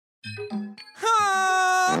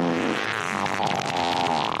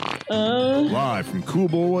Live from Cool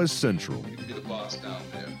Boys Central. You can be the boss down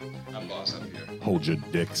there. I'm boss up here. Hold your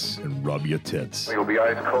dicks and rub your tits. You'll be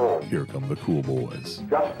ice cold. Here come the Cool Boys.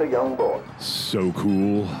 Just a young boy. So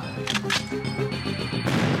cool.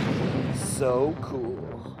 So cool.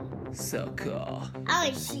 So cool.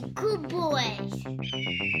 I see good boys.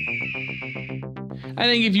 I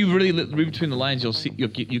think if you really read between the lines, you'll see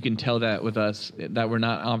you can tell that with us that we're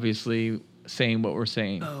not obviously saying what we're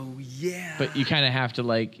saying. Oh yeah. But you kind of have to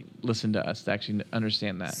like listen to us to actually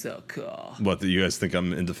understand that. So cool. What, do you guys think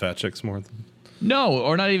I'm into fat chicks more? No,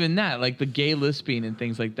 or not even that. Like the gay lisping and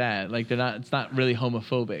things like that. Like they're not. It's not really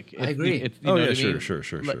homophobic. I agree. It's, Oh know yeah, what I sure,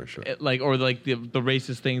 mean? sure. Like or like the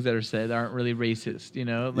racist things that are said aren't really racist. You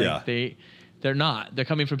know, like Yeah. they're not. They're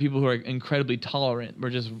coming from people who are incredibly tolerant. We're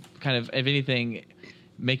just kind of, if anything,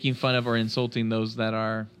 making fun of or insulting those that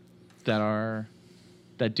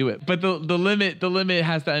do it. But the limit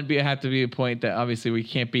has to be a point that obviously we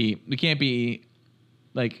can't be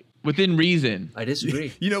like within reason. I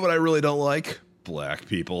disagree. You know what I really don't like? Black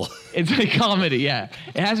people. It's like comedy, yeah.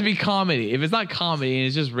 It has to be comedy. If it's not comedy and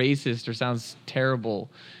it's just racist or sounds terrible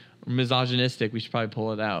or misogynistic, we should probably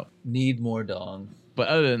pull it out. Need more dong. But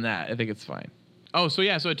other than that, I think it's fine. Oh, so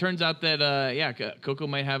yeah, so it turns out that Coco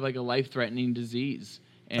might have like a life-threatening disease.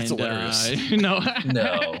 And, That's hilarious. No.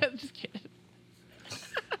 No. Just kidding.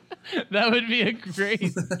 That would be a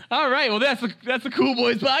great. All right, well that's the Cool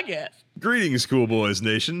Boys podcast. Greetings, Cool Boys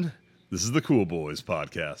Nation. This is the Cool Boys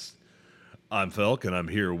podcast. I'm Felk, and I'm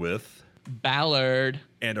here with Ballard.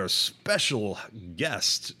 and our special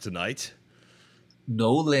guest tonight.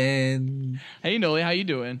 Nolan. Hey Noli, how you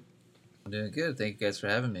doing? I'm doing good. Thank you guys for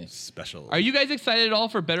having me. Special. Are you guys excited at all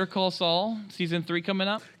for Better Call Saul season 3 coming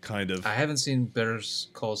up? Kind of. I haven't seen Better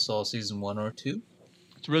Call Saul season 1 or 2.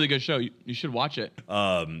 It's a really good show. You should watch it.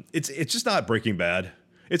 It's just not Breaking Bad.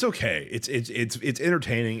 It's okay. It's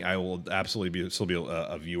entertaining. I will absolutely still be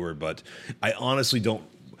a viewer, but I honestly don't.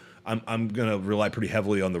 I'm gonna rely pretty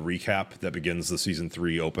heavily on the recap that begins the season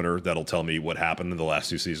 3 opener. That'll tell me what happened in the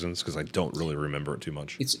last 2 seasons because I don't really remember it too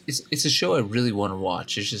much. It's a show I really want to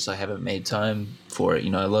watch. It's just I haven't made time for it.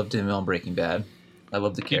 You know, I loved him on Breaking Bad. I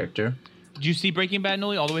love the character. Did you see Breaking Bad,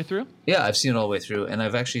 Noli, all the way through? Yeah, I've seen it all the way through, and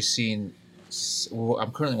I've actually seen.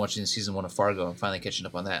 I'm currently watching season 1 of Fargo. I'm finally catching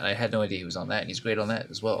up on that. And I had no idea he was on that, and he's great on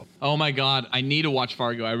that as well. Oh my God, I need to watch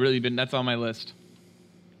Fargo. That's on my list.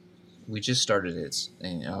 We just started it.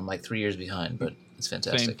 And, I'm like 3 years behind, but it's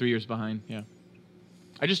fantastic. Same, 3 years behind. Yeah.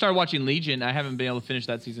 I just started watching Legion. I haven't been able to finish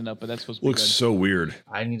that season up, but that's supposed to be Looks good. so weird.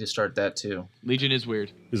 I need to start that too. Legion is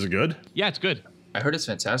weird. Is it good? Yeah, it's good. I heard it's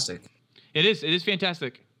fantastic. It is. It is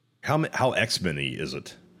fantastic. How X-Men-y is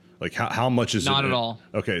it? Like how much is it? Not at all.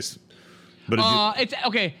 Okay, but if It's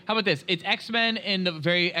okay. How about this? It's X-Men in the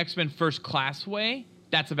very X-Men First Class way.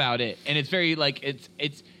 That's about it. And it's very like it's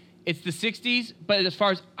the 60s, but as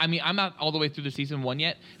far as I'm not all the way through the season 1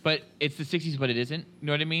 yet, but it's the 60s, but it isn't. You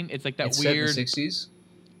know what I mean? It's like that It's weird. set in the 60s?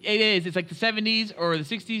 It is. It's like the 70s or the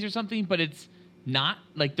 60s or something, but it's not.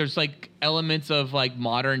 Like there's like elements of like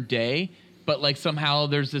modern day, but like somehow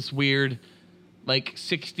there's this weird like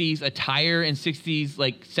 60s attire and 60s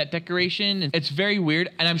like set decoration. It's very weird,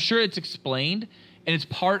 and I'm sure it's explained, and it's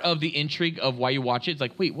part of the intrigue of why you watch it. It's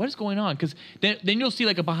like, wait, what is going on? Because then you'll see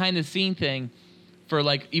like a behind the scene thing for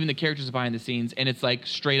like even the characters behind the scenes, and it's like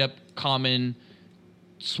straight up common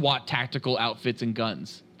SWAT tactical outfits and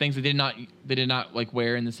guns, things that they did not like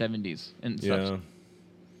wear in the 70s and yeah, stuff.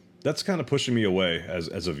 that's kind of pushing me away as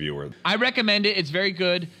a viewer. I recommend it. It's very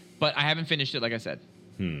good, but I haven't finished it, like I said.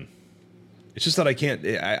 It's just that I can't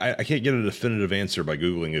get a definitive answer by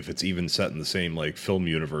Googling if it's even set in the same like film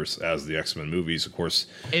universe as the X-Men movies. Of course,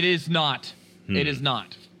 It is not. It is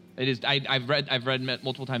not. It is. I've read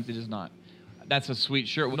multiple times. It is not. That's a sweet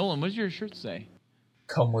shirt. Nolan, what does your shirt say?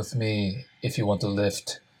 Come with me if you want to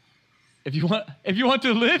lift. If you want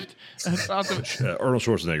to lift, that's awesome. Arnold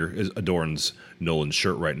Schwarzenegger adorns Nolan's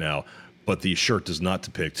shirt right now, but the shirt does not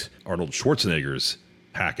depict Arnold Schwarzenegger's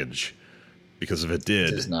package, because if it did,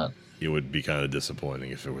 It does not. it would be kind of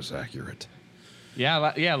disappointing if it was accurate.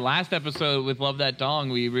 Yeah. Last episode with Love That Dong,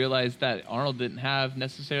 we realized that Arnold didn't have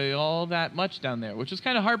necessarily all that much down there, which is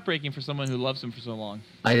kind of heartbreaking for someone who loves him for so long.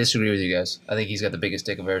 I disagree with you guys. I think he's got the biggest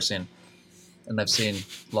dick I've ever seen. And I've seen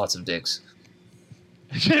lots of dicks.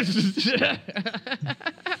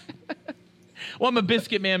 Well, I'm a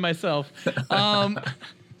biscuit man myself.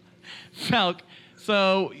 Falk,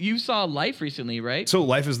 so you saw Life recently, right? So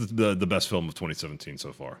Life is the best film of 2017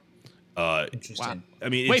 so far. Interesting. Wow. I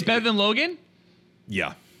mean, Wait, better than Logan?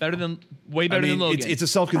 yeah. Way better than Logan. It's a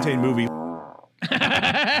self-contained movie.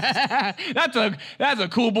 That's a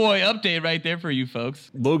cool boy update right there for you folks.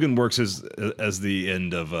 Logan works as the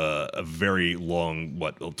end of a very long,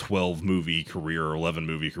 12 movie career or 11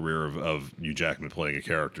 movie career of Hugh Jackman playing a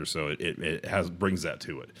character. So it brings that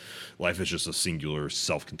to it. Life is just a singular,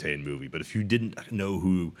 self-contained movie. But if you didn't know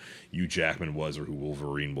who Hugh Jackman was or who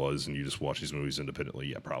Wolverine was, and you just watch these movies independently,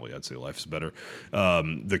 yeah, probably I'd say Life's better.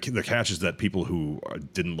 The catch is that people who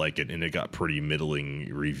didn't like it, and it got pretty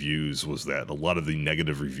middling reviews, was that a lot of the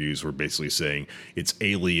negative reviews were basically saying it's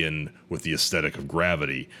Alien with the aesthetic of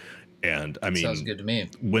Gravity. And I mean, sounds good to me.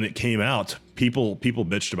 When it came out, people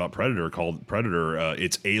bitched about Predator, called Predator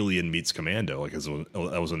it's Alien meets Commando, like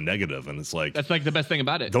that was a negative. And it's like, that's like the best thing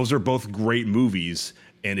about it. Those are both great movies,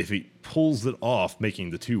 and if it pulls it off, making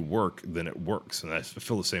the two work, then it works. And I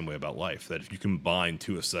feel the same way about Life, that if you combine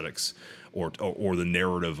two aesthetics or the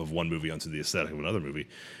narrative of one movie onto the aesthetic of another movie,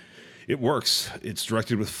 it works. It's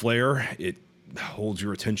directed with flair. It holds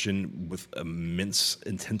your attention with immense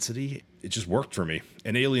intensity. It just worked for me.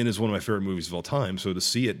 And Alien is one of my favorite movies of all time. So to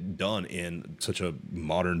see it done in such a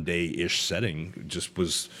modern day-ish setting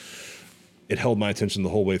it held my attention the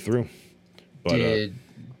whole way through. But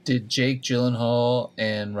did Jake Gyllenhaal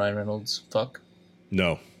and Ryan Reynolds fuck?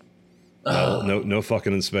 No, no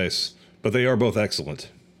fucking in space. But they are both excellent.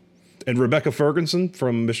 And Rebecca Ferguson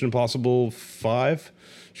from Mission Impossible 5,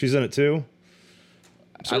 she's in it too.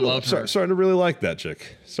 I love her. Starting to really like that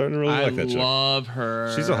chick. I love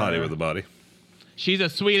her. She's a hottie with a body. She's a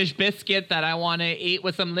Swedish biscuit that I want to eat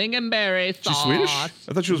with some lingonberry sauce. She's Swedish? I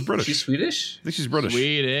thought she was British. She's Swedish? I think she's British.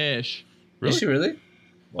 Swedish. Really? Is she really?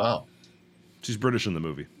 Wow. She's British in the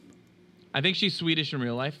movie. I think she's Swedish in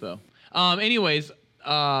real life, though. Anyways,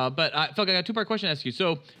 but I felt like I got a two-part question to ask you.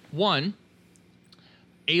 So, one,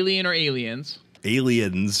 Alien or Aliens?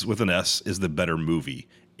 Aliens with an S is the better movie.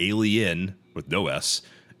 Alien with no S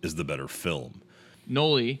is the better film.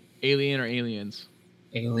 Noli, Alien or Aliens?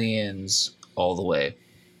 Aliens all the way.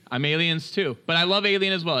 I'm Aliens too, but I love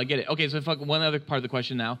Alien as well. I get it. Okay, so one other part of the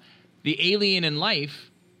question now. The Alien in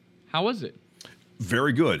Life, how was it?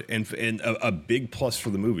 Very good, and a big plus for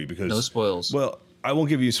the movie because No spoils. Well, I won't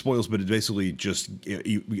give you spoils, but it basically just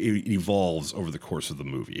it evolves over the course of the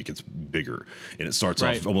movie. It gets bigger, and it starts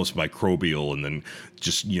off almost microbial, and then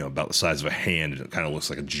just about the size of a hand, and it kind of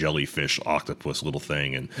looks like a jellyfish, octopus little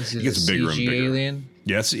thing, and it gets bigger and bigger. Alien?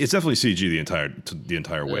 Yeah, it's definitely CG the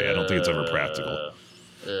entire way. I don't think it's ever practical.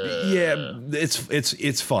 Yeah,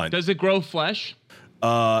 it's fine. Does it grow flesh?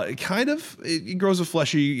 Kind of. It grows a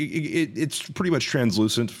fleshy. It's pretty much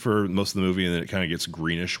translucent for most of the movie, and then it kind of gets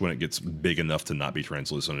greenish when it gets big enough to not be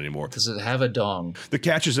translucent anymore. Does it have a dong? The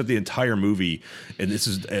catch is that the entire movie, and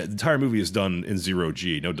the entire movie is done in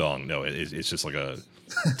 0G. No dong. No, it's just like a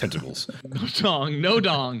tentacles. No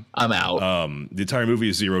dong. I'm out. The entire movie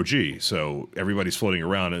is 0G, so everybody's floating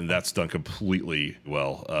around, and that's done completely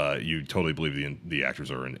well. You totally believe the actors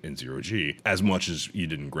are in 0G as much as you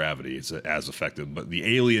did in Gravity. It's as effective, but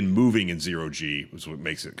the alien moving in 0G is what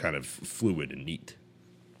makes it kind of fluid and neat.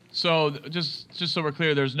 So just so we're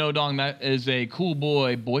clear, there's no dong. That is a cool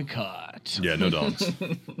boy boycott. Yeah, no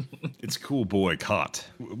dongs. It's cool boy caught.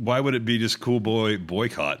 Why would it be just cool boy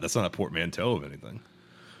boycott? That's not a portmanteau of anything.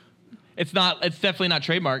 It's not. It's definitely not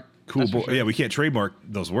trademark. Cool boy. Sure. Yeah, we can't trademark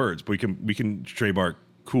those words, but we can trademark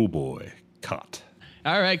cool boy caught.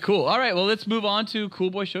 All right, cool. All right, well, let's move on to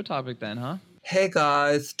cool boy show topic then, huh? Hey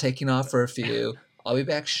guys, taking off for a few. I'll be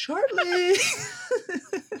back shortly.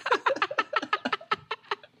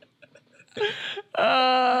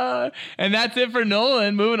 And that's it for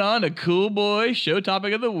Nolan. Moving on to cool boy show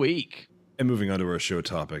topic of the week. And moving on to our show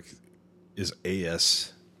topic is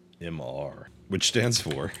ASMR, which stands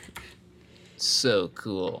for So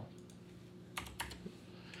cool.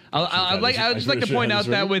 I would just like to point out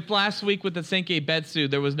that with last week with the Senkei Betsu,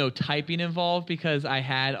 there was no typing involved because I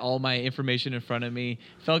had all my information in front of me.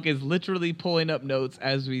 Felk is literally pulling up notes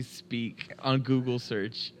as we speak on Google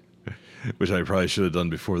search. Which I probably should have done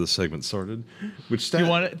before the segment started. Do you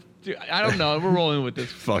want it? I don't know. We're rolling with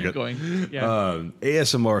this. Fuck Keep it. Going. Yeah.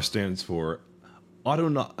 ASMR stands for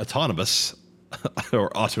autonomous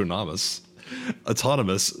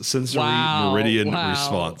sensory meridian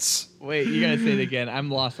response. Wait, you gotta say it again. I'm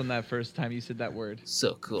lost on that first time you said that word.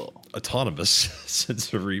 So cool. Autonomous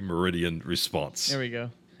sensory meridian response. There we go.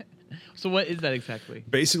 So what is that exactly?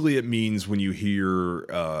 Basically, it means when you hear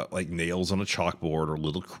like nails on a chalkboard or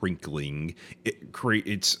little crinkling, it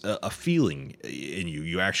creates a feeling in you.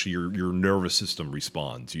 You actually, your nervous system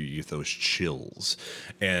responds. You get those chills.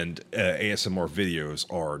 And ASMR videos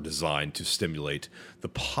are designed to stimulate the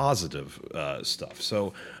positive stuff.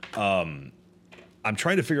 So I'm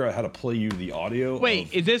trying to figure out how to play you the audio.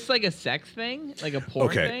 Wait, is this like a sex thing? Like a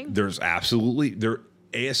porn thing? There's absolutely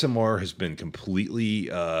ASMR has been completely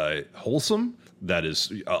wholesome. That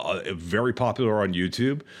is very popular on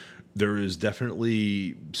YouTube. There is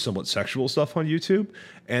definitely somewhat sexual stuff on YouTube,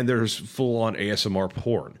 and there's full-on ASMR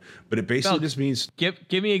porn. But it basically just means... Give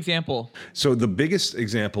me an example. So the biggest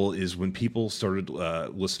example is when people started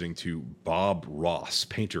listening to Bob Ross,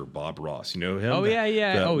 painter Bob Ross. You know him? Oh,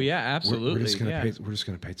 yeah, absolutely. We're just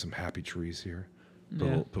gonna paint some happy trees here. Put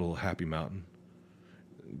a little happy mountain.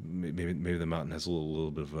 Maybe the mountain has a little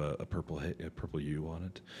bit of a purple hue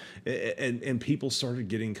on it, and people started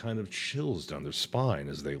getting kind of chills down their spine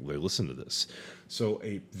as they listen to this. So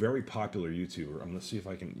a very popular YouTuber. I'm gonna see if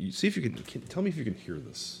I can you can tell me if you can hear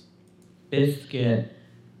this. Biscuit.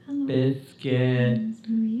 Hello. Biscuit.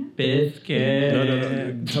 Maria. Biscuit.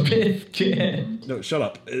 No. Biscuit. No, shut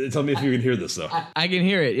up. Tell me if you can hear this though. I can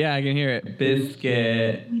hear it. Yeah, I can hear it.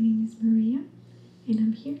 Biscuit. My name is Maria, and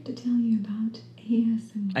I'm here to tell you about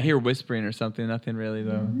ASMR. I hear whispering or something. Nothing really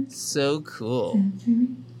though. So cool. Sensory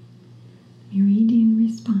meridian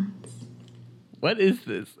response, What is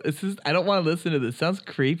this? I don't want to listen to this. Sounds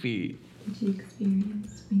creepy. which you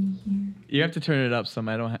experience when you hear. You have to turn it up some.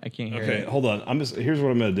 I can't hear Okay, it. hold on. Here's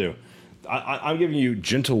what I'm gonna do. I'm giving you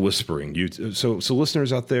gentle whispering. So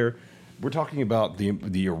listeners out there, we're talking about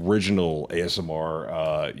the original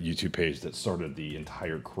ASMR YouTube page that started the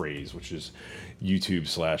entire craze, which is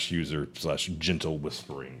YouTube/user/gentle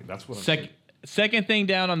whispering. That's what. Second thing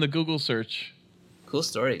down on the Google search. Cool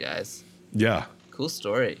story, guys. Yeah. Cool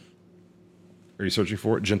story. Are you searching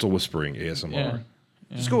for it? Gentle whispering ASMR. Yeah.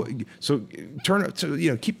 Just go. So turn it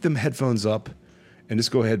to keep them headphones up, and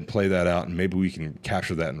just go ahead and play that out, and maybe we can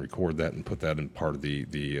capture that and record that and put that in part of the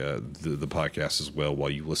podcast as well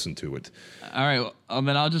while you listen to it. All right. Well,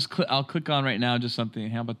 then I'll click on right now just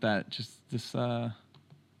something. How about that? Just this so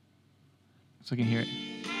I can hear it.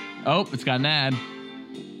 Oh, it's got an ad.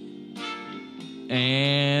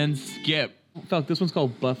 And skip. Fuck, this one's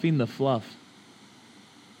called Buffing the Fluff.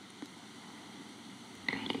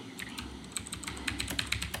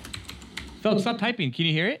 Phil, stop typing. Can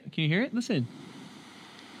you hear it? Can you hear it? Listen.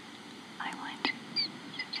 I want to do a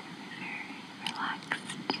very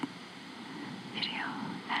relaxed video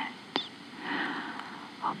that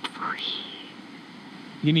hopefully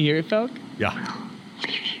Can you hear it, Felk? Yeah.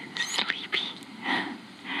 leave you sleepy.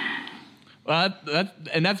 Well,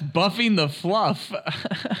 that's Buffing the Fluff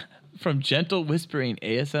from Gentle Whispering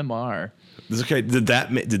ASMR. It's okay. Did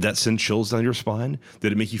that send chills down your spine?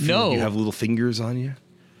 Did it make you feel like you have little fingers on you?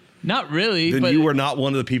 Not really. Then but you are not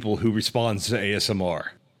one of the people who responds to ASMR.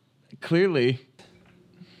 Clearly.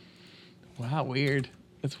 Wow, weird.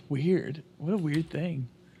 That's weird. What a weird thing.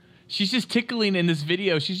 She's just tickling in this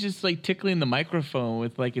video. She's just like tickling the microphone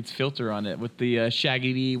with like its filter on it, with the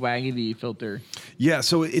shaggedy waggedy filter. Yeah,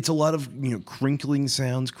 so it's a lot of crinkling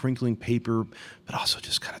sounds, crinkling paper, but also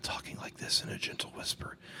just kind of talking like this in a gentle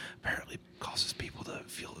whisper. Apparently causes people to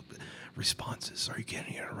feel responses. Are you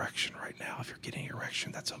getting an erection right now? If you're getting an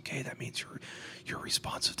erection, that's okay. That means you're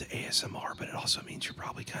responsive to ASMR, but it also means you're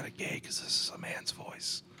probably kind of gay because this is a man's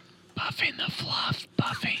voice. Buffing the fluff,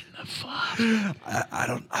 buffing the fluff. I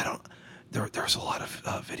don't. There's a lot of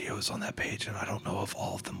videos on that page, and I don't know of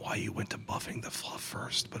all of them why you went to Buffing the Fluff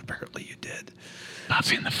first, but apparently you did.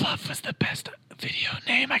 Buffing the Fluff was the best video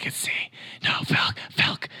name I could see. No,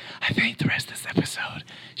 Felk, I think the rest of this episode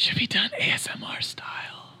should be done ASMR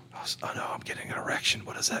style. Oh no, I'm getting an erection.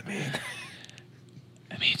 What does that mean?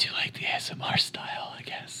 It means you like the ASMR style, I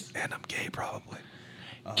guess. And I'm gay, probably.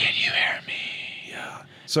 Can you hear me? Yeah.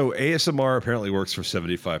 So ASMR apparently works for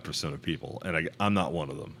 75% of people, and I'm not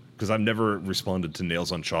one of them. Because I've never responded to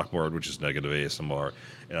Nails on Chalkboard, which is negative ASMR,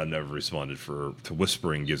 and I've never responded to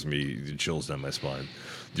whispering gives me chills down my spine.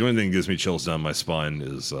 The only thing that gives me chills down my spine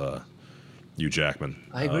is Hugh Jackman.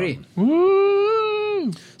 I agree.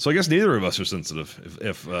 Woo! So I guess neither of us are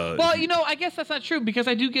sensitive. Well, I guess that's not true because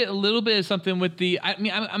I do get a little bit of something with the. I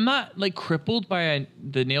mean, I'm not like crippled by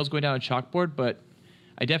the nails going down a chalkboard, but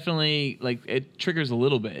I definitely it triggers a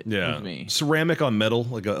little bit with me. Ceramic on metal,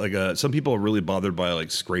 some people are really bothered by like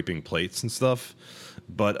scraping plates and stuff,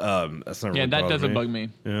 but that's not really. Yeah, that doesn't me. bug me.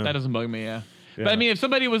 Yeah. That doesn't bug me. Yeah. But I mean, if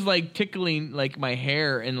somebody was like tickling like my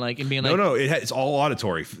hair and being like, no, it's all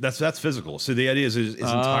auditory. That's physical. So the idea is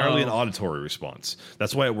entirely an auditory response.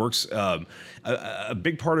 That's why it works. A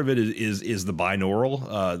big part of it is the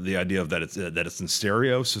binaural. The idea of that it's in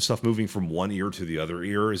stereo. So stuff moving from one ear to the other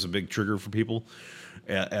ear is a big trigger for people.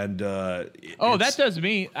 that does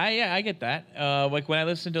me. I get that. Like when I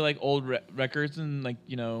listen to like old records and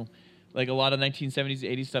Like a lot of 1970s,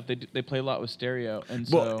 80s stuff, they play a lot with stereo, and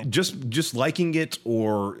so Well, just liking it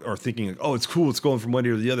or thinking like, oh, it's cool, it's going from one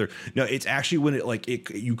ear to the other. No, it's actually when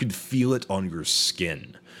you can feel it on your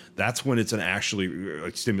skin. That's when it's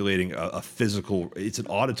actually stimulating a physical. It's an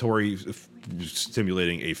auditory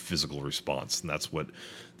stimulating a physical response, and that's what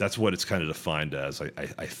it's kind of defined as.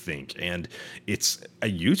 I think, and it's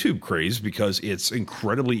a YouTube craze because it's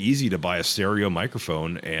incredibly easy to buy a stereo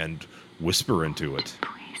microphone and whisper into it.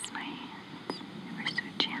 Place my hands ever so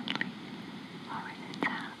gently over the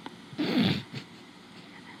top, and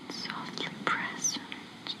then softly press on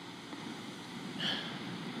it.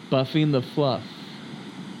 Buffing the Fluff.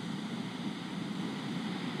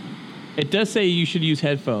 It does say you should use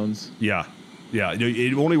headphones. Yeah.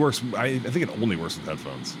 It only works. I think it only works with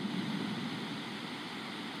headphones.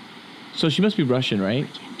 So she must be Russian, right?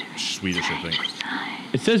 Swedish, I think.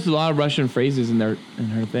 It says a lot of Russian phrases in her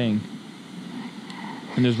thing.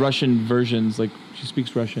 And there's Russian versions, like she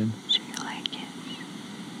speaks Russian. Do you like it?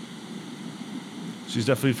 She's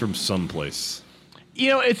definitely from someplace. You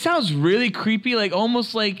know, it sounds really creepy, like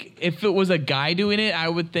almost like if it was a guy doing it, I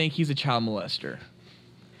would think he's a child molester.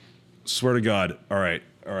 Swear to God. All right.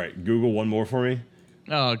 Google one more for me.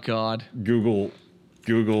 Oh God. Google.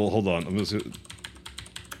 Hold on. I'm gonna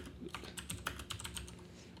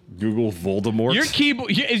Google Voldemort. Your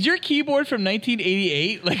keyboard is your keyboard from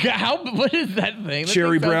 1988? Like how? What is that thing? That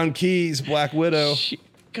Cherry thing brown keys. Black Widow.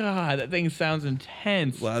 God, that thing sounds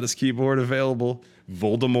intense. Loudest keyboard available.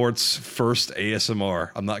 Voldemort's first ASMR.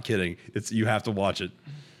 I'm not kidding. You have to watch it.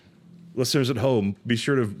 Listeners at home, be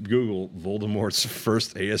sure to Google Voldemort's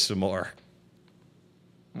first ASMR.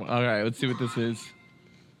 All right, let's see what this is.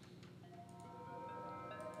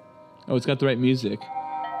 Oh, it's got the right music.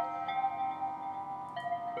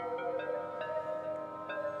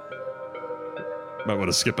 Might want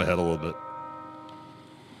to skip ahead a little bit.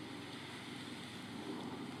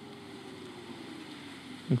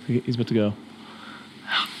 Looks like he's about to go.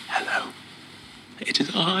 Hello. It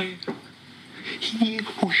is I, he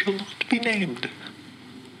who shall not be named.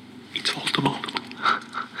 It's Voldemort.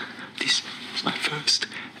 This is my first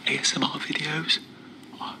ASMR videos.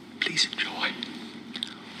 Oh, please enjoy.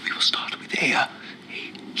 We will start with a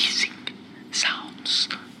hissing sounds.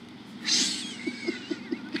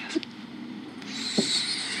 Yes.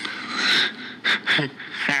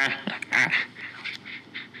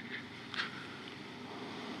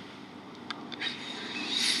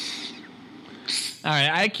 All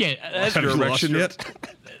right, I can't. That's Have you erection yet?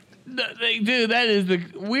 Dude, that is the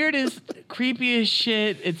weirdest, creepiest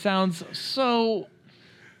shit. It sounds so.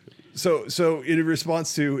 So in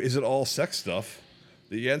response to, is it all sex stuff?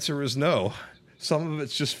 The answer is no. Some of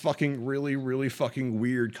it's just fucking really, really fucking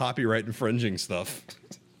weird copyright infringing stuff.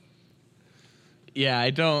 Yeah,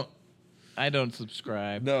 I don't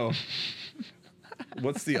subscribe. No.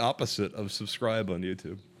 What's the opposite of subscribe on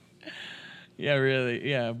YouTube? Yeah, really.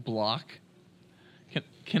 Yeah, block.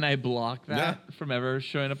 Can I block that Yeah. from ever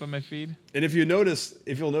showing up on my feed? And if you'll notice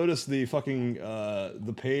the fucking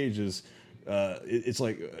the page is it's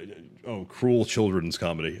like cruel children's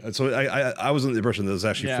comedy. So I was under the impression that it was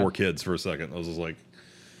actually for kids for a second. I was just like,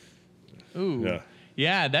 ooh,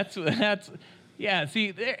 yeah, that's yeah.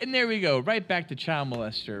 See, there we go, right back to child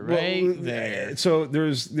molester, right there. So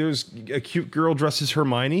there's a cute girl dressed as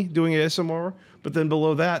Hermione doing ASMR, but then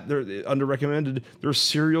below that, under recommended, there's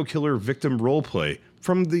serial killer victim roleplay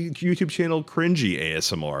from the YouTube channel Cringy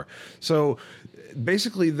ASMR. So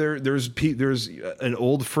basically, there's an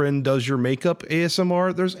old friend does your makeup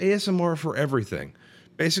ASMR. There's ASMR for everything.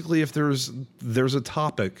 Basically, if there's a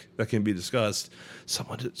topic that can be discussed,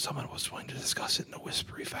 someone was willing to discuss it in a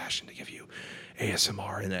whispery fashion to give you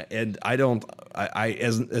ASMR in that. And I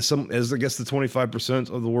as I guess the 25%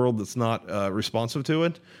 of the world that's not responsive to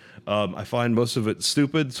it, I find most of it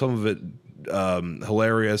stupid, some of it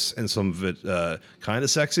hilarious, and some of it kind of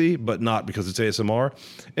sexy, but not because it's ASMR,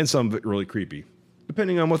 and some of it really creepy,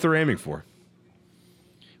 depending on what they're aiming for.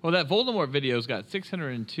 Well, that Voldemort video's got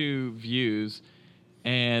 602 views,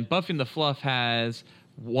 and Buffing the Fluff has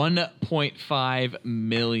 1.5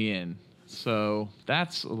 million. So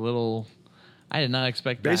that's a little. I did not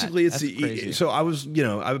expect that. Basically, it's That's crazy. so I was,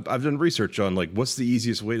 I've done research on like what's the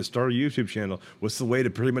easiest way to start a YouTube channel. What's the way to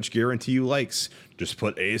pretty much guarantee you likes? Just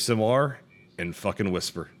put ASMR and fucking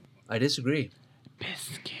whisper. I disagree.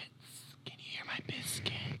 Biscuits. Can you hear my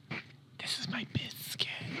biscuit? This is my biscuit.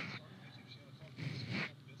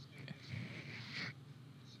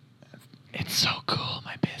 It's so cool,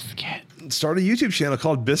 my biscuit. Start a YouTube channel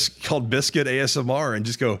called Biscuit ASMR and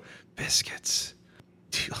just go, biscuits.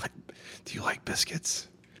 Do you like biscuits?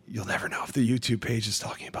 You'll never know if the YouTube page is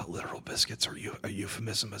talking about literal biscuits or a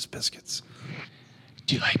euphemism as biscuits.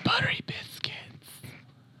 Do you like buttery biscuits?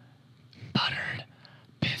 Buttered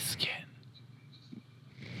biscuit.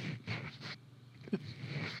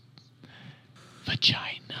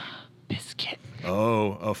 Vagina biscuit.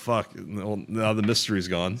 Oh, fuck. Well, now the mystery's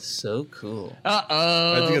gone. So cool.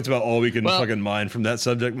 Uh-oh. I think that's about all we can fucking mine from that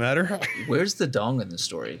subject matter. Where's the dong in the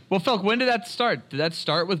story? Well, Felk, when did that start? Did that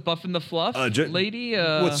start with Buff and the Fluff lady?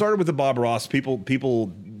 Well, it started with the Bob Ross.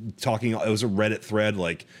 People talking. It was a Reddit thread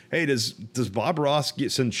like, hey, does Bob Ross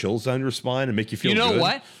send chills down your spine and make you feel You know good?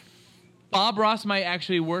 what? Bob Ross might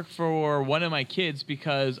actually work for one of my kids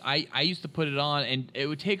because I used to put it on and it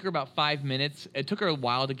would take her about 5 minutes. It took her a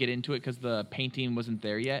while to get into it because the painting wasn't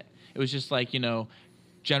there yet. It was just like,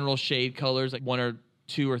 general shade colors, like 1 or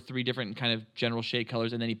 2 or 3 different kind of general shade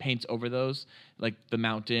colors. And then he paints over those, like the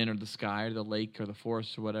mountain or the sky or the lake or the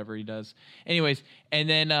forest or whatever he does. Anyways, and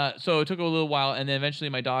then, so it took a little while. And then eventually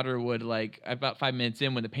my daughter would about 5 minutes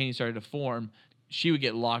in when the painting started to form, she would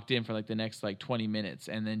get locked in for the next 20 minutes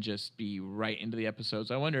and then just be right into the episode.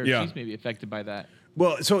 So I wonder if she's maybe affected by that.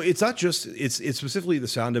 Well, so it's not just it's specifically the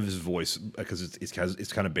sound of his voice because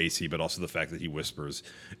it's kind of bassy, but also the fact that he whispers,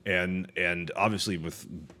 and obviously with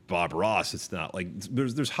Bob Ross, it's not like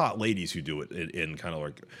there's hot ladies who do it in kind of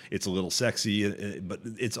like it's a little sexy, but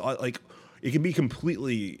it's like it can be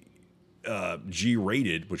completely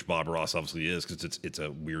G-rated, which Bob Ross obviously is because it's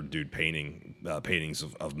a weird dude painting paintings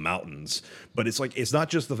of mountains. But it's not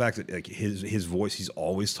just the fact that his voice, he's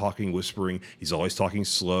always talking whispering, he's always talking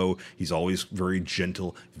slow, he's always very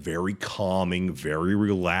gentle, very calming, very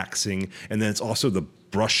relaxing, and then it's also the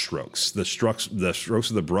brush strokes, the strokes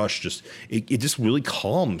of the brush. Just it just really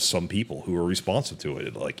calms some people who are responsive to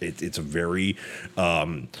it. It's a very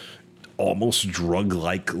almost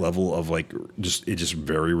drug-like level of it's just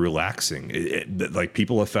very relaxing.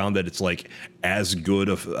 People have found that it's as good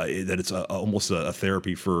of that it's almost a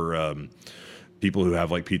therapy for people who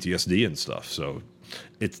have PTSD and stuff. So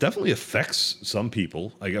it definitely affects some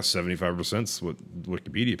people. I guess 75% is what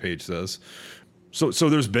Wikipedia page says. So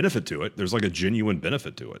there's benefit to it. There's a genuine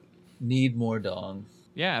benefit to it. Need more dong.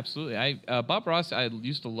 Yeah, absolutely. Bob Ross, I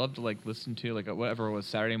used to love to listen to whatever it was,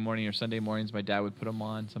 Saturday morning or Sunday mornings. My dad would put them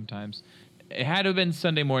on sometimes. It had to have been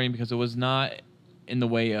Sunday morning because it was not in the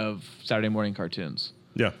way of Saturday morning cartoons.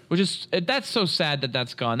 Yeah, that's so sad that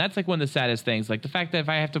that's gone. That's one of the saddest things. The fact that if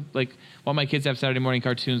I have to while my kids have Saturday morning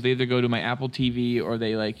cartoons, they either go to my Apple TV or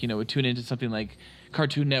they would tune into something like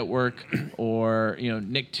Cartoon Network or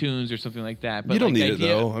Nicktoons or something like that. But you don't need it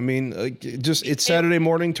though. I mean, it's Saturday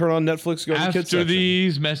morning. Turn on Netflix. Go to the kids section. After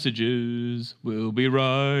these messages, we'll be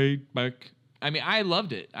right back. I mean, I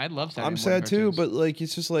loved it. I love Saturday morning I'm sad cartoons. too, but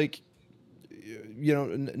it's just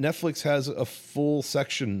Netflix has a full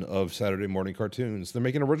section of Saturday morning cartoons. They're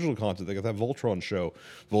making original content. They got that Voltron show.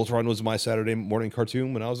 Voltron was my Saturday morning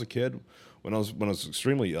cartoon when I was a kid, when I was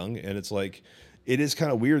extremely young, and it's it is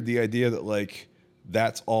kind of weird the idea that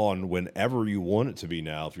that's on whenever you want it to be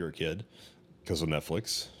now if you're a kid because of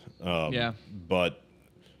Netflix. Yeah. But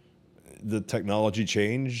the technology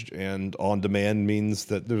changed, and on demand means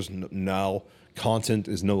that there's now content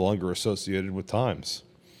is no longer associated with times.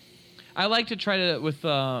 I like to try to with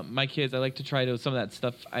my kids. I like to try to some of that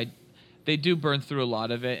stuff. They do burn through a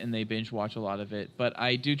lot of it and they binge watch a lot of it. But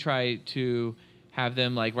I do try to have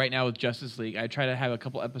them right now with Justice League. I try to have a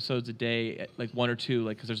couple episodes a day, 1 or 2,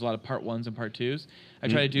 because there's a lot of part 1s and part 2s. I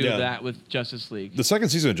try to do that with Justice League. The second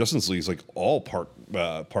season of Justice League is all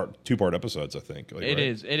two-part episodes, I think. It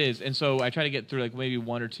is. And so I try to get through maybe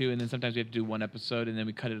 1 or 2, and then sometimes we have to do 1 episode, and then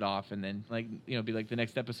we cut it off, and then be the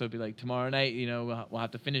next episode be tomorrow night. We'll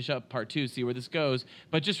have to finish up part 2, see where this goes.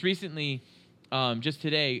 But just recently, just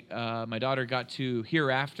today, my daughter got to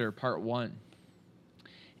Hereafter part 1,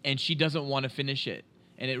 and she doesn't want to finish it,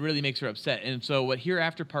 and it really makes her upset. And so what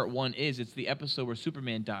Hereafter part 1 is, it's the episode where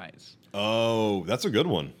Superman dies. Oh, that's a good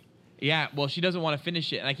one. Yeah, well, she doesn't want to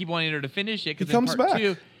finish it, and I keep wanting her to finish it because he comes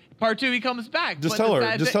back. Part 2, he comes back. Just tell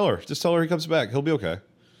her. Just tell her he comes back. He'll be okay.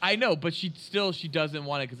 I know, but she doesn't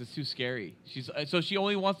want it because it's too scary. So she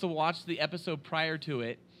only wants to watch the episode prior to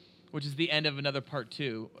it, which is the end of another part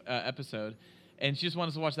 2 episode, and she just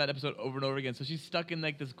wants to watch that episode over and over again. So she's stuck in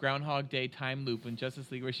this Groundhog Day time loop in Justice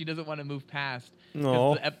League where she doesn't want to move past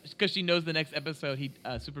because she knows the next episode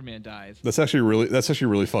Superman dies. That's actually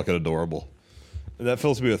really fucking adorable. That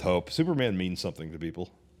fills me with hope. Superman means something to people.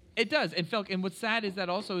 It does. And what's sad is that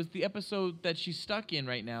also is the episode that she's stuck in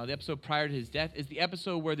right now, the episode prior to his death, is the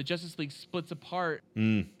episode where the Justice League splits apart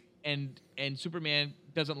and Superman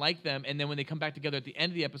doesn't like them. And then when they come back together at the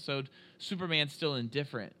end of the episode, Superman's still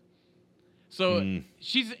indifferent. So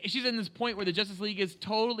she's in this point where the Justice League is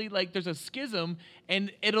totally like there's a schism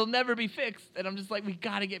and it'll never be fixed. And I'm just like, we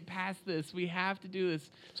got to get past this. We have to do this.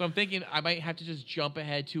 So I'm thinking I might have to just jump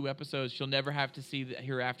ahead 2 episodes. She'll never have to see the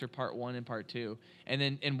Hereafter Part 1 and Part 2. And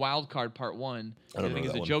then in Wildcard Part 1, I don't think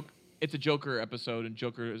know it's that one. It's a Joker episode, and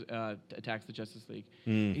Joker attacks the Justice League.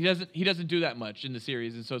 He doesn't do that much in the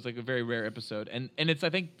series, and so it's like a very rare episode. And it's I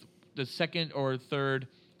think the second or third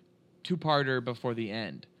 2-parter before the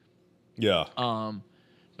end. Yeah.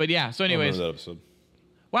 But yeah. So I anyways, remember that episode.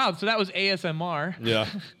 wow. So that was ASMR. Yeah.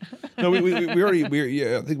 No, we already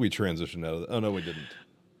I think we transitioned out of that. Oh no, we didn't.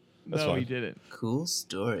 That's no, fine. we didn't. Cool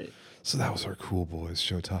story. So that was our Cool Boys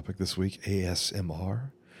show topic this week, ASMR.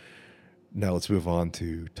 Now let's move on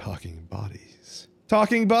to talking bodies.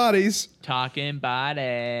 Talking bodies. Talking about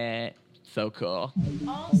it. So cool.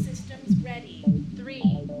 All systems ready. 3, 2,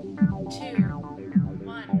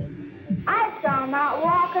 1. I saw him out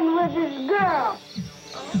walking with his girl.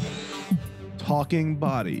 Talking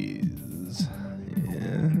bodies.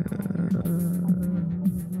 Yeah.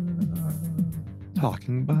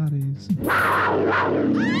 Talking bodies.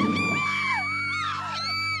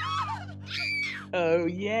 Oh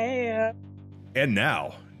yeah. And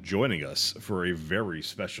now, joining us for a very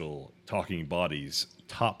special Talking Bodies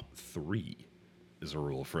top 3 is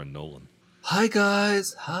our old friend Nolan. Hi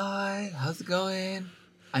guys. Hi. How's it going?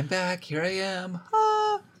 I'm back. Here I am.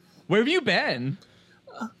 Ah. Where have you been?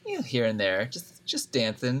 Here and there. Just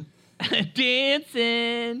dancing.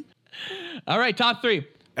 Dancing. All right, top 3.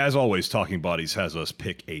 As always, Talking Bodies has us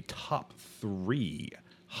pick a top 3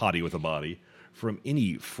 hottie with a body from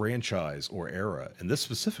any franchise or era. And this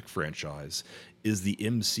specific franchise is the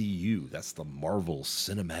MCU. That's the Marvel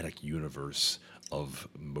Cinematic Universe of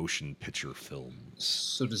motion picture films.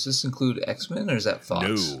 So does this include X-Men or is that Fox?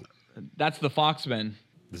 No. That's the Foxmen.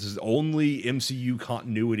 This is only MCU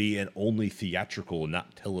continuity and only theatrical,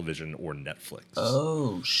 not television or Netflix.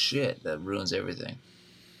 Oh shit, that ruins everything.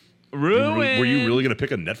 Ruin. Were you really going to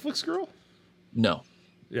pick a Netflix girl? No.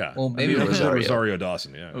 Yeah. Well, maybe Rosario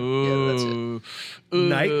Dawson, yeah. Ooh. Yeah, that's it.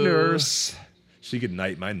 Night nurse. She could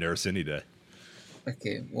night my nurse any day.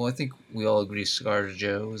 Okay, well I think we all agree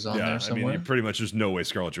ScarJo is on Yeah, there I somewhere. mean, pretty much there's no way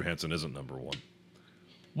Scarlett Johansson isn't number 1.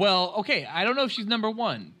 Well, okay. I don't know if she's number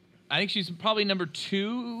 1. I think she's probably number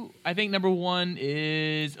 2. I think number 1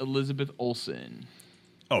 is Elizabeth Olsen.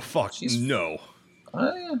 Oh, fuck. No. I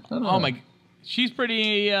don't know. Oh my. She's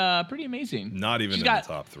pretty amazing. Not even She's in got- the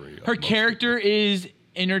top 3. Her character is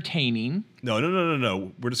entertaining.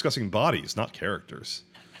 No. We're discussing bodies, not characters.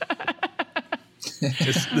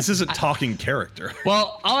 This isn't talking character.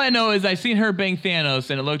 Well, all I know is I seen her bang Thanos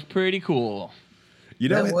and it looked pretty cool. You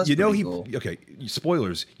know, That was he. pretty cool. Okay,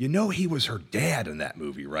 spoilers. You know he was her dad in that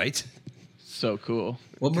movie, right? So cool.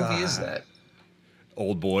 What movie is that?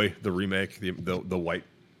 Old Boy, the remake, the white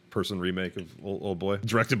person remake of Old Boy,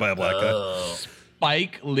 directed by a black guy.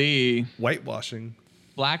 Spike Lee. Whitewashing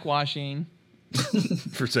Blackwashing.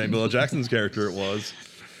 for Samuel L. Jackson's character. It was.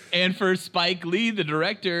 And for Spike Lee, the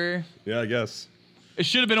director. Yeah, I guess. It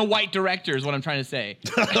should have been a white director is what I'm trying to say.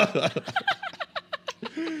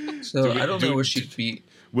 So I don't know where she'd be.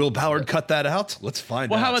 Will Ballard cut that out? Let's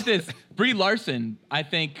find out. Well, how about this? Brie Larson, I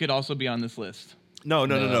think, could also be on this list. No.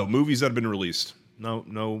 Movies that have been released. No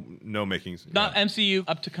makings. Not MCU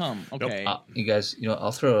up to come. Okay. You guys,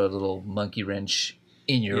 I'll throw a little monkey wrench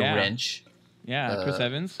in your Yeah. wrench. Yeah, Chris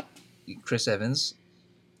Evans. Chris Evans.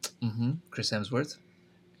 Mm-hmm. Chris Hemsworth.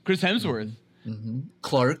 Chris Hemsworth. Mm-hmm.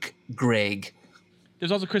 Clark Gregg.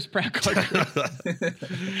 There's also Chris Pratt.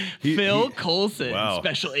 Phil Coulson. Wow.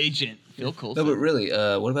 Special agent. Phil Coulson. No, but really,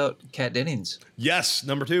 what about Kat Dennings? Yes,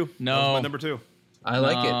 number 2. No. That was my number 2. I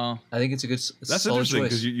like No. it. I think it's a good, That's solid interesting choice.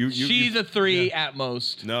 because you She's a 3 at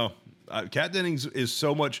most. No, Kat Dennings is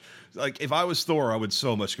so much like if I was Thor, I would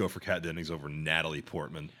so much go for Kat Dennings over Natalie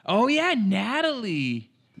Portman. Oh, yeah, Natalie.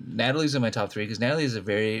 Natalie's in my top 3 because Natalie is a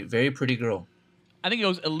very, very pretty girl. I think it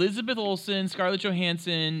goes Elizabeth Olsen, Scarlett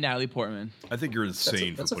Johansson, Natalie Portman. I think you're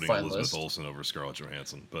insane that's for a putting fine Elizabeth list. Olsen over Scarlett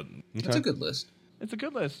Johansson, but It's a good list. It's a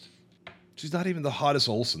good list. she's not even the hottest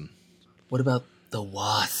Olsen. What about the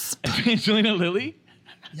Wasp? Angelina Lilly?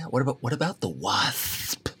 Yeah. What about the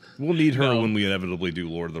Wasp? We'll need her No. when we inevitably do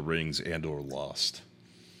Lord of the Rings and/or Lost.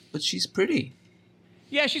 But she's pretty.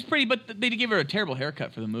 Yeah, she's pretty, but they did give her a terrible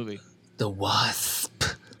haircut for the movie. The Wasp.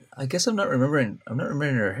 I guess I'm not remembering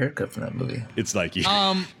her haircut from that movie. It's Nike.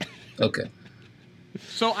 Okay.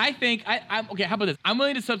 So I think I'm okay. How about this? I'm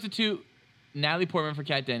willing to substitute Natalie Portman for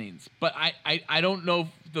Kat Dennings, but I don't know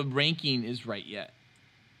if the ranking is right yet.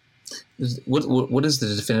 What is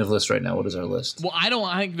the definitive list right now? What is our list? Well, I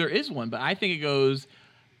think there is one, but I think it goes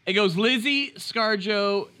It goes Lizzie,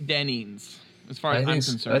 ScarJo, Dennings. As far as I'm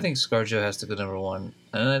concerned, I think ScarJo has to go number one,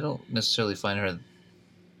 and I don't necessarily find her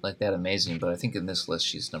like that amazing, but I think in this list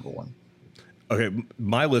she's number one. Okay,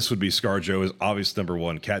 my list would be ScarJo is obvious number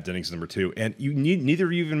one, Kat Dennings number two, and neither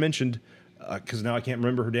of you even mentioned because now I can't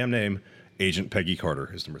remember her damn name. Agent Peggy Carter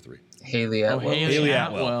is number three. Haley Atwell. Haley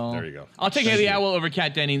Atwell. There you go. I'll take Haley Atwell over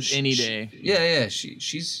Kat Dennings any day. Yeah.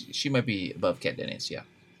 She might be above Kat Dennings. Yeah.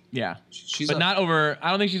 Yeah, She's but not over. I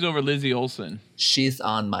don't think she's over Lizzie Olsen. She's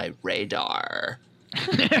on my radar.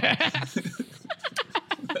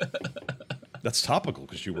 That's topical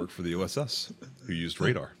because you work for the OSS, who used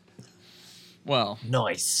radar. Well,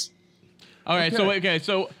 nice. All right,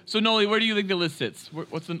 so Noli, where do you think the list sits?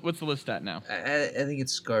 What's the list at now? I think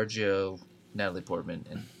it's ScarJo, Natalie Portman,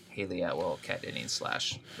 and Haley Atwell, Kat Dennings /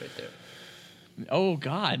 right there. Oh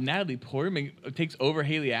God, Natalie Portman takes over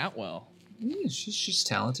Haley Atwell. Yeah, she's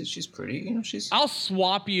talented. She's pretty. You know, she's. I'll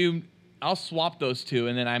swap those two,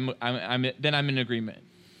 and then I'm in agreement.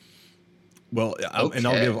 Well, and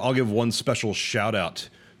I'll give one special shout out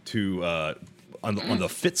to on the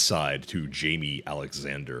fit side to Jamie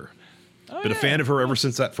Alexander. Been a fan of her ever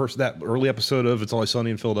since that early episode of It's Always Sunny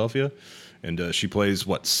in Philadelphia, and she plays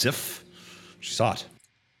Sif. She's hot.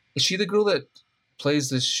 Is she the girl that plays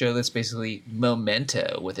this show that's basically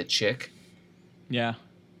Memento with a chick? Yeah.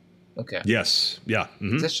 Okay. Yes. Yeah.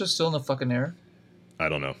 Mm-hmm. Is that show still in the fucking air? I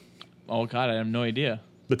don't know. Oh God, I have no idea.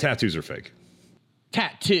 The tattoos are fake.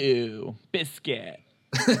 Tattoo biscuit.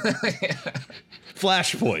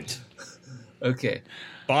 Flashpoint. Okay.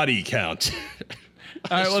 Body count.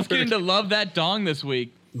 All right, let's get into Love That Dong this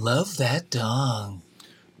week. Love That Dong.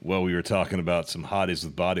 Well, we were talking about some hotties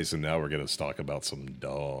with bodies, and now we're going to talk about some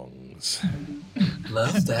dongs.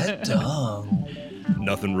 Love that dong.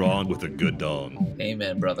 Nothing wrong with a good dong.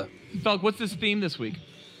 Amen, brother. Felk, what's this theme this week?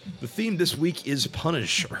 The theme this week is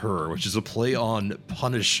Punish Her, which is a play on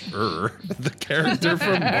Punisher, the character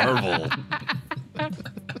from Marvel.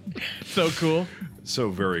 So cool. So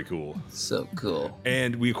very cool. So cool.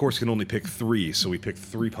 And we, of course, can only pick three, so we picked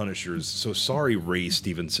three Punishers. So sorry, Ray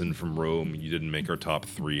Stevenson from Rome, you didn't make our top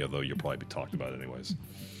three, although you'll probably be talked about anyways.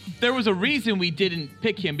 There was a reason we didn't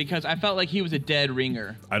pick him, because I felt like he was a dead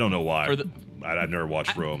ringer. I don't know why. I've never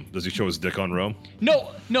watched Rome. Does he show his dick on Rome?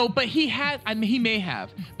 No, but he had. I mean, he may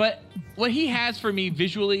have. But what he has for me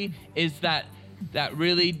visually is that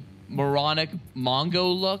really moronic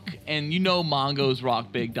Mongo look, and you know Mongos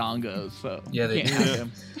rock big dongos, so yeah, they can't have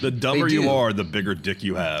him. The dumber you are, the bigger dick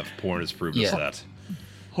you have. Porn has proven us that.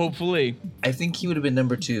 Hopefully. I think he would have been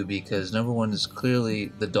number two because number one is clearly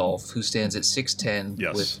the Dolph, who stands at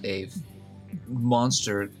 6'10" with a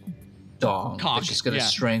monster dong that's just going to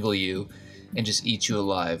strangle you and just eat you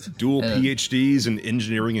alive. Dual PhDs in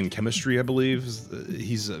engineering and chemistry, I believe.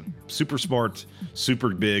 He's a super smart,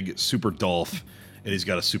 super big, super Dolph, and he's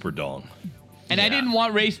got a super dong. And I didn't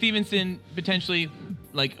want Ray Stevenson potentially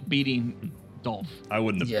like beating Dolph. I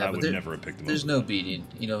wouldn't have. I would never have picked him. There's no beating.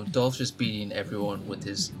 You know, Dolph's just beating everyone with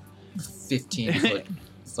his 15-foot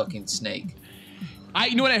fucking snake.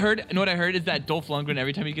 You know what I heard? You know what I heard is that Dolph Lundgren,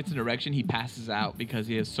 every time he gets an erection, he passes out because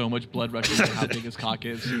he has so much blood rushing to how big his cock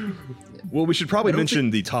is. Well, we should probably mention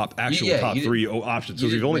the top three options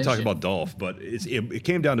because we've only talked about Dolph, but it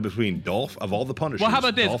came down to between Dolph of all the Punishers. Well, how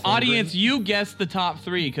about this, Dolph audience? Lundgren. You guess the top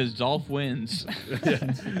three because Dolph wins.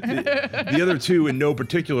 The other two, in no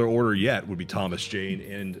particular order yet, would be Thomas Jane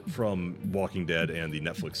and from Walking Dead and the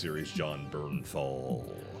Netflix series Jon Bernthal.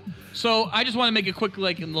 So I just want to make a quick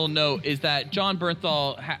little note is that Jon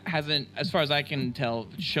Bernthal hasn't, as far as I can tell,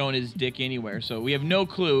 shown his dick anywhere. So we have no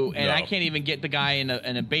clue, and I can't even get the guy in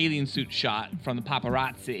a bathing suit shot from the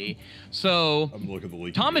paparazzi. So I'm looking at the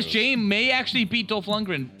leak Thomas Jane may actually beat Dolph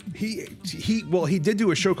Lundgren. He did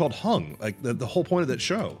do a show called Hung, like the whole point of that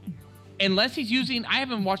show. Unless he's using, I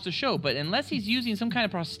haven't watched the show, but unless he's using some kind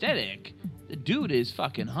of prosthetic, the dude is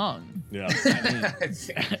fucking hung. Yeah.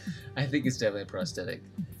 I think it's definitely a prosthetic.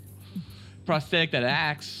 Prosthetic that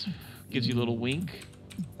acts, gives you a little wink.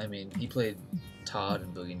 I mean, he played Todd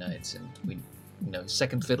in Boogie Nights, and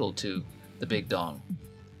second fiddle to the big dong.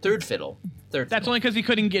 Third fiddle. That's only because he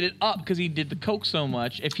couldn't get it up because he did the coke so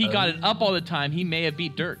much. If he got it up all the time, he may have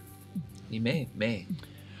beat Dirt. He may.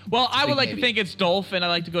 Well, I would like to think it's Dolph, and I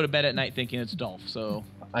like to go to bed at night thinking it's Dolph. So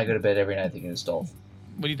I go to bed every night thinking it's Dolph.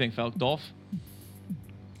 What do you think, Felk? Dolph?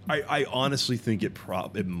 I honestly think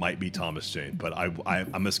it might be Thomas Jane, but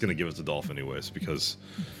I'm just gonna give it to Dolph anyways because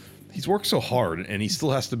he's worked so hard and he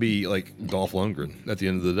still has to be like Dolph Lundgren at the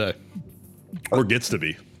end of the day, or gets to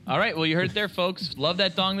be. All right, well you heard it there, folks. Love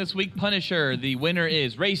That Dong this week. Punisher. The winner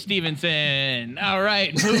is Ray Stevenson. All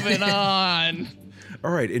right, moving on. All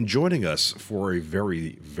right, and joining us for a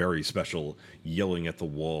very, very special Yelling at the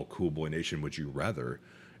Wall Cool Boy Nation Would You Rather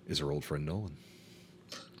is our old friend Nolan.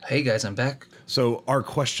 Hey guys, I'm back. So our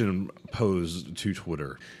question posed to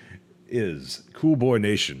Twitter is, Cool Boy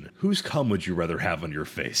Nation, whose cum would you rather have on your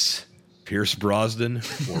face? Pierce Brosnan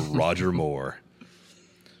or Roger Moore?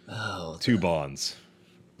 Oh, two Bonds.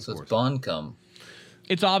 So it's Bond cum.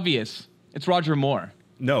 It's obvious. It's Roger Moore.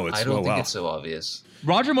 No, it's I don't think it's so obvious.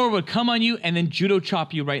 Roger Moore would come on you and then judo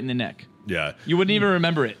chop you right in the neck. Yeah. You wouldn't even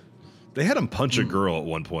remember it. They had him punch a girl at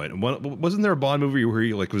one point. And wasn't there a Bond movie where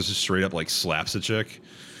he like was just straight up like slaps a chick?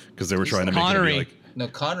 Because they were trying to make it be like... No,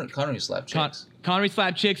 Connery slapped chicks. Connery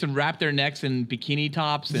slapped chicks and wrapped their necks in bikini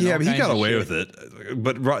tops. And yeah, but he got away with it.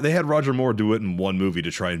 But they had Roger Moore do it in one movie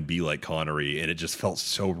to try and be like Connery, and it just felt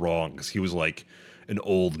so wrong because he was like an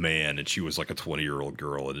old man and she was like a 20-year-old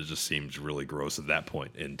girl, and it just seemed really gross at that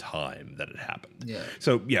point in time that it happened. Yeah.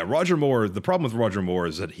 So yeah, Roger Moore. The problem with Roger Moore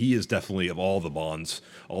is that he is definitely, of all the Bonds,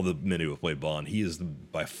 all the men who have played Bond, he is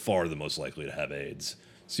by far the most likely to have AIDS.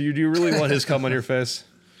 So do you really want his cum on your face?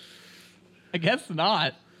 I guess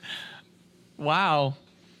not. Wow.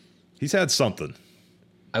 He's had something.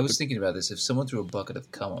 I was thinking about this. If someone threw a bucket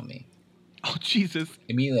of cum on me, oh Jesus!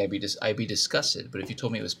 Immediately I'd be disgusted. But if you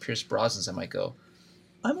told me it was Pierce Brosnan's, I might go,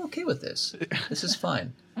 I'm okay with this. This is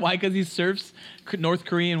fine. Why? Because he surfs North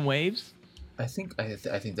Korean waves? I think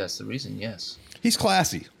that's the reason. Yes. He's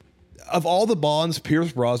classy. Of all the Bonds,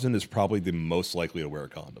 Pierce Brosnan is probably the most likely to wear a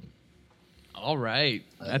condom. All right,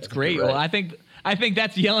 that's great. right. Well, I think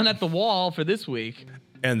that's Yelling at the Wall for this week.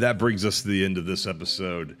 And that brings us to the end of this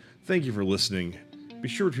episode. Thank you for listening. Be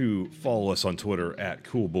sure to follow us on Twitter at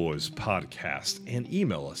Cool Boys Podcast and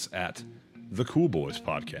email us at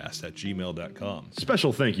thecoolboyspodcast@gmail.com.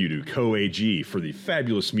 Special thank you to CoAG for the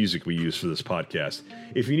fabulous music we use for this podcast.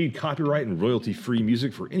 If you need copyright and royalty-free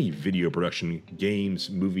music for any video production,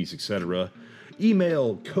 games, movies, etc.,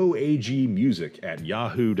 email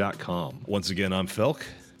coagmusic@yahoo.com. Once again, I'm Felk.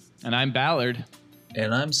 And I'm Ballard.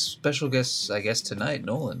 And I'm special guest, I guess, tonight,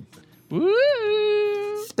 Nolan.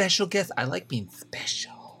 Woo! Special guest. I like being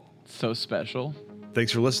special. So special.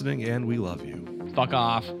 Thanks for listening, and we love you. Fuck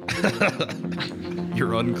off.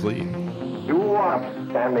 You're unclean. You are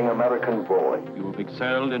upstanding American boy. You have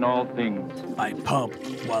excelled in all things. I pump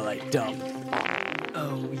while I dump.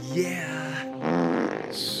 Oh,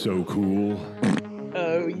 yeah. So cool.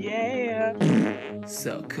 Oh, yeah.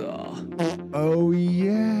 So cool. Oh,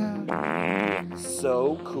 yeah.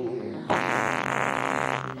 So cool.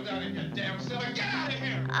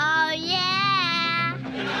 Oh, yeah.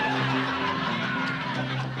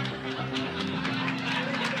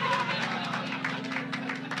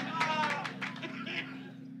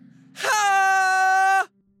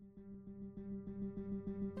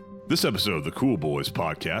 This episode of the Cool Boys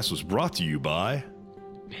Podcast was brought to you by...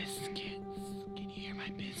 Biscuits. Can you hear my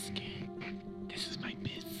biscuit? This is my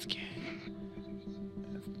biscuit.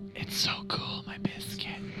 It's so cool, my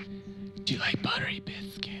biscuit. Do you like buttery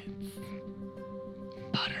biscuits?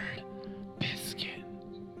 Buttered biscuit.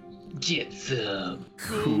 Get some.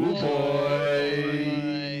 Cool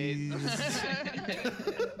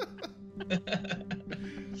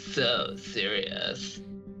So serious.